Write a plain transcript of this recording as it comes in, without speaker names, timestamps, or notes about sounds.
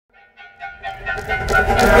Hi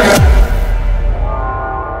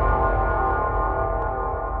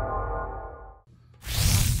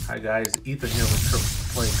guys, Ethan here with Triple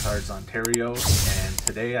Play Cards Ontario, and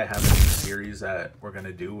today I have a new series that we're going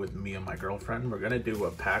to do with me and my girlfriend. We're going to do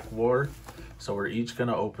a pack war, so we're each going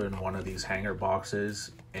to open one of these hanger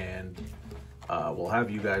boxes, and we'll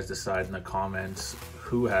have you guys decide in the comments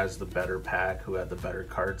who has the better pack, who had the better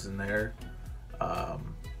cards in there.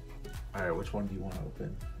 Alright, which one do you want to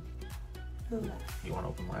open? The left. You want to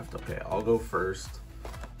open left? Okay, I'll go first,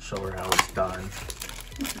 show her how it's done.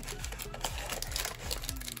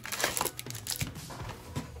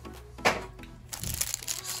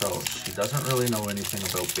 So she doesn't really know anything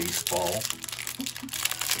about baseball,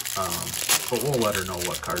 but we'll let her know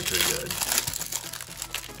what cards are good.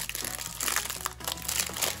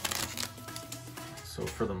 So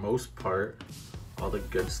for the most part, all the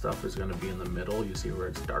good stuff is going to be in the middle. You see where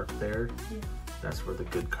it's dark there? Yeah. That's where the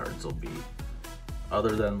good cards will be.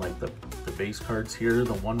 Other than like the base cards here,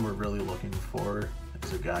 the one we're really looking for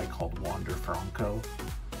is a guy called Wander Franco.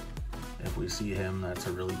 If we see him, that's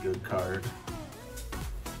a really good card.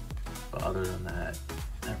 But other than that,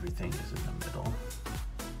 everything is in the middle.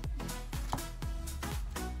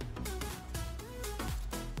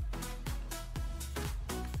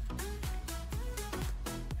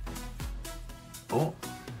 Oh,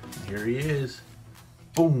 here he is.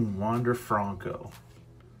 Boom, Wander Franco.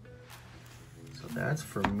 So that's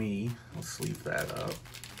for me. I'll sleeve that up.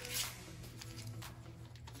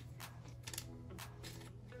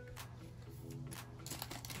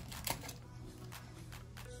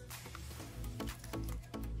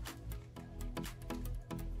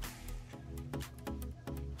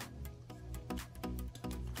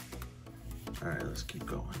 All right, let's keep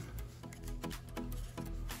going.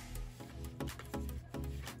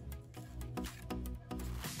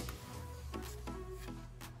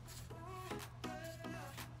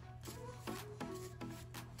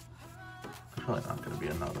 Probably not going to be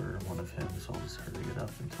another one of him, so I'll just hurry it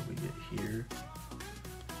up until we get here.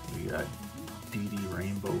 We got DD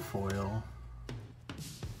Rainbow Foil,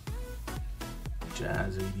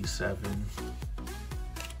 Jazz 87,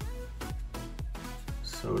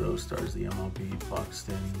 Soto stars the MLB,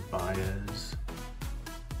 Buxton, Baez,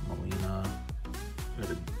 Molina. We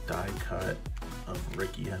got a die cut of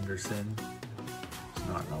Ricky Henderson. It's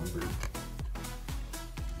not numbered.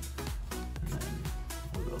 And then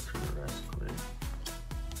we'll go through the rest quick.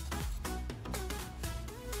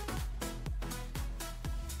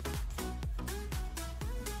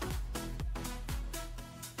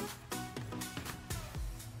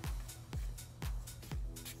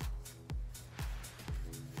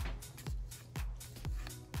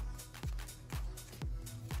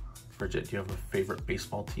 Bridget, do you have a favorite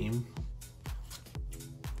baseball team?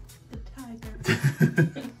 The Tigers.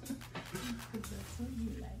 That's what you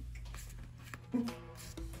like.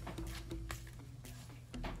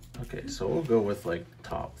 Okay, so we'll go with like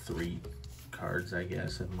top 3 cards, I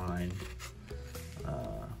guess, in mine.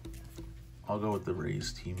 I'll go with the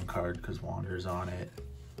Rays team card because Wander's on it.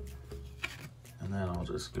 And then I'll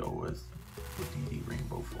just go with the DD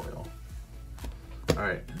Rainbow Foil. All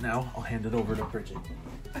right, now I'll hand it over to Bridget.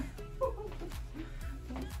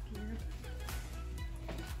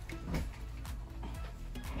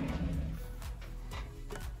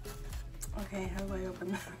 Okay, how do I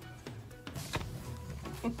open that?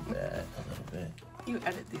 That a little bit. You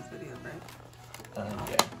edit these videos, right?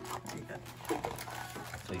 Yeah. Very good.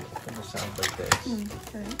 So you open the sound like this.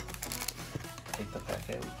 Okay. Take the pack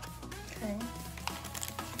out. Okay.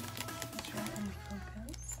 Try and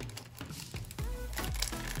focus.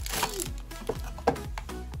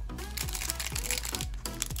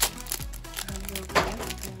 And we'll do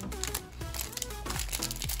everything.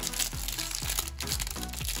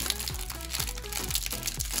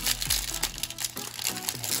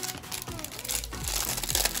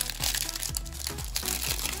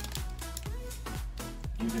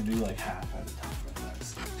 You can do like half at a time, but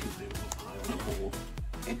that's too big of a pile to hold.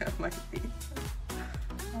 Yeah, it might be.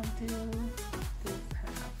 I'll do this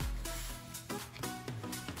half.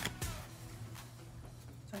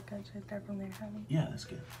 Is that good? Should I start from there, honey? Yeah, that's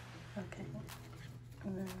good. Okay.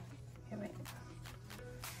 And then, okay, wait.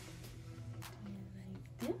 Do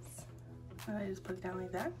like this. And I just put it down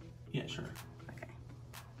like that? Yeah, sure. Okay.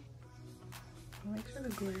 Make sure the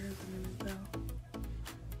glare isn't in it though.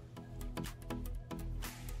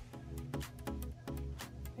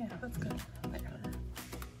 Yeah, that's good. There.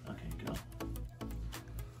 Okay, go.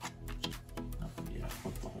 Oh, yeah,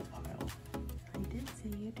 flip the whole pile. I did see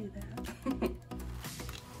you do that.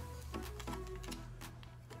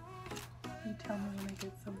 You tell me when I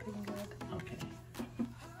get something good. Okay.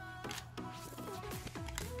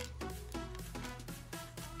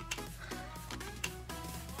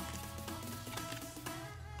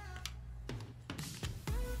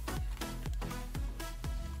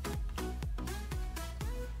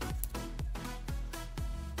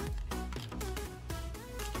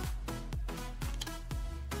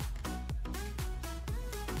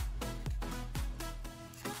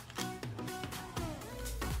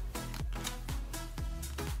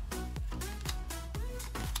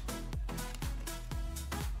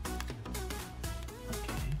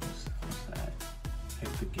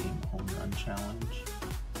 the game Home Run Challenge.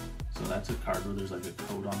 So that's a card where there's like a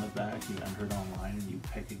code on the back. You enter it online and you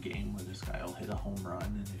pick a game where this guy will hit a home run,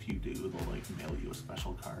 and if you do, they'll like mail you a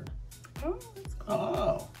special card. Oh, that's cool.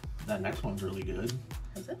 Oh, that next one's really good.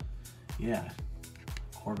 Is it? Yeah.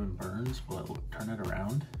 Corbin Burns, but turn it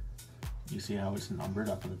around. You see how it's numbered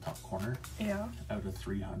up in the top corner? Yeah. Out of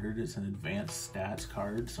 300, it's an advanced stats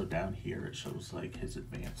card. So down here it shows like his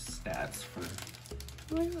advanced stats for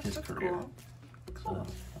his career. Cool.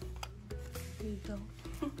 So There you go.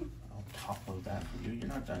 I'll top load that for you. You're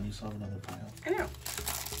not done, you still have another pile. I know.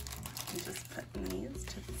 I'm just putting these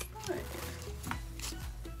to the side.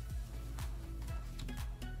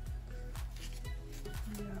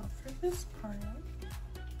 Now for this part.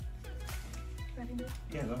 Ready?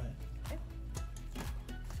 Yeah, go ahead. Okay.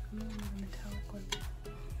 I'm gonna use a metallic one.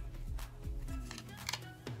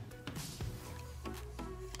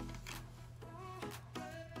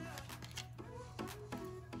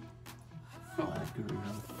 Flag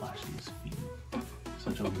Gorilla flashing his feet.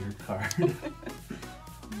 Such a weird card.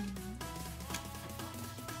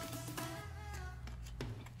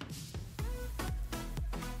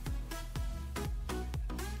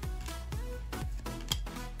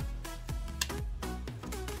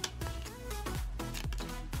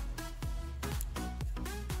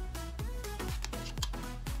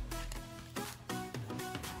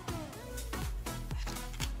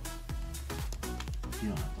 You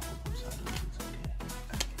don't have to hold them sideways, it's okay.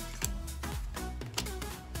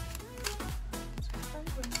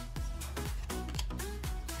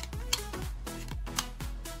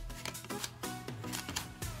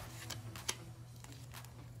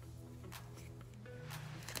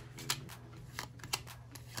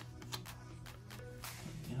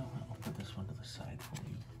 You know what? I'll put this one to the side for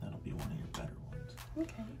you. That'll be one of your better ones.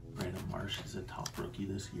 Okay. Brandon Marsh is a top rookie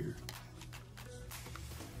this year.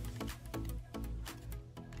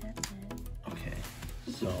 That's it. Okay,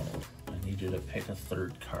 so I need you to pick a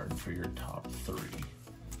third card for your top three.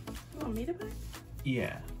 You want me to pick?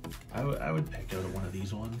 Yeah, I would pick out one of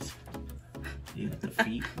these ones. You got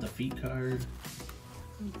the feet card.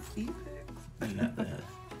 Feet picks? You got the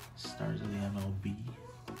Stars of the MLB.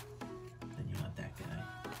 Then you got that guy.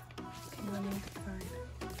 Okay, let me decide.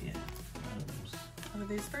 Yeah, out of those. Out of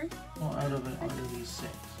these three? Well, out of these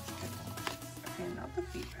six. Okay, not the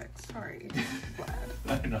feet picks. Sorry.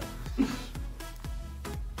 Glad. I know.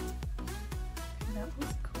 That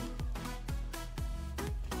was cool.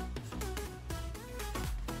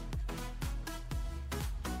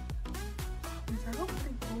 These are all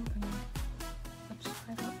pretty golden, which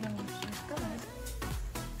I don't know which is good.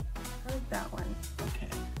 I like that one.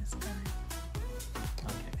 Okay. This guy.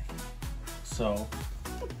 Okay. So,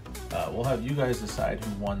 we'll have you guys decide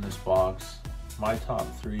who won this box. My top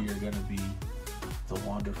three are going to be the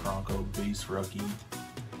Wander Franco base rookie.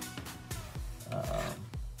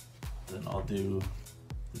 Then I'll do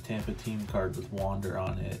the Tampa team card with Wander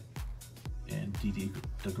on it, and the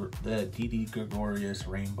Didi Gregorius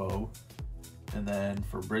rainbow. And then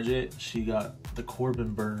for Bridget, she got the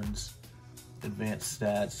Corbin Burns advanced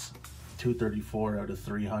stats 234 out of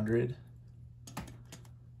 300.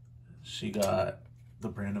 She got the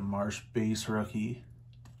Brandon Marsh base rookie.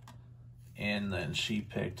 And then she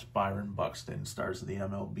picked Byron Buxton, Stars of the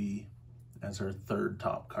MLB, as her third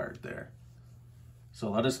top card there. So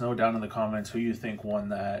let us know down in the comments who you think won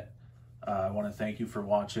that. I want to thank you for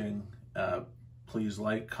watching. Please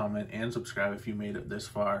like, comment, and subscribe if you made it this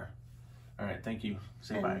far. All right, thank you.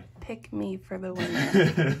 Say And bye. pick me for the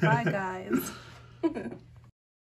winner. Bye, guys.